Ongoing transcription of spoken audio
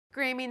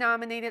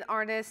Grammy-nominated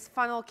artists,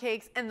 funnel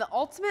cakes, and the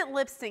ultimate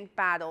lip sync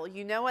battle.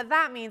 You know what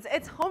that means.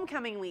 It's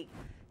homecoming week.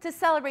 To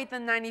celebrate the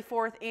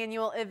 94th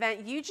annual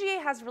event,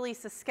 UGA has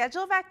released a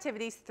schedule of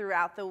activities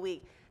throughout the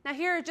week. Now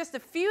here are just a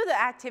few of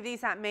the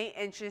activities that may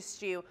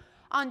interest you.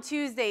 On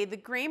Tuesday, the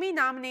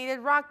Grammy-nominated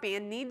rock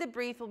band Need to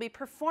Breathe will be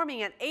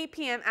performing at 8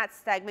 p.m. at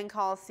Stegman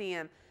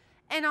Coliseum.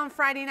 And on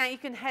Friday night, you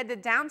can head to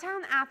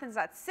downtown Athens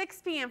at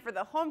 6 p.m. for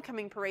the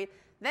homecoming parade,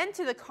 then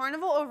to the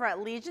carnival over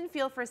at Legion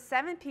Field for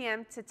 7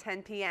 p.m. to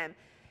 10 p.m.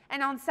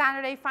 And on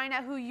Saturday, find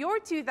out who your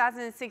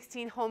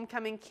 2016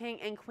 homecoming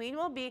king and queen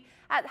will be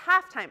at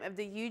halftime of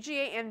the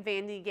UGA and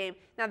Vandy game.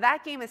 Now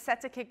that game is set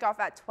to kick off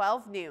at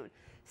 12 noon.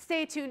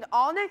 Stay tuned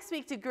all next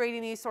week to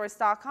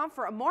GradyNewsSource.com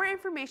for more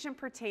information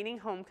pertaining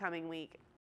homecoming week.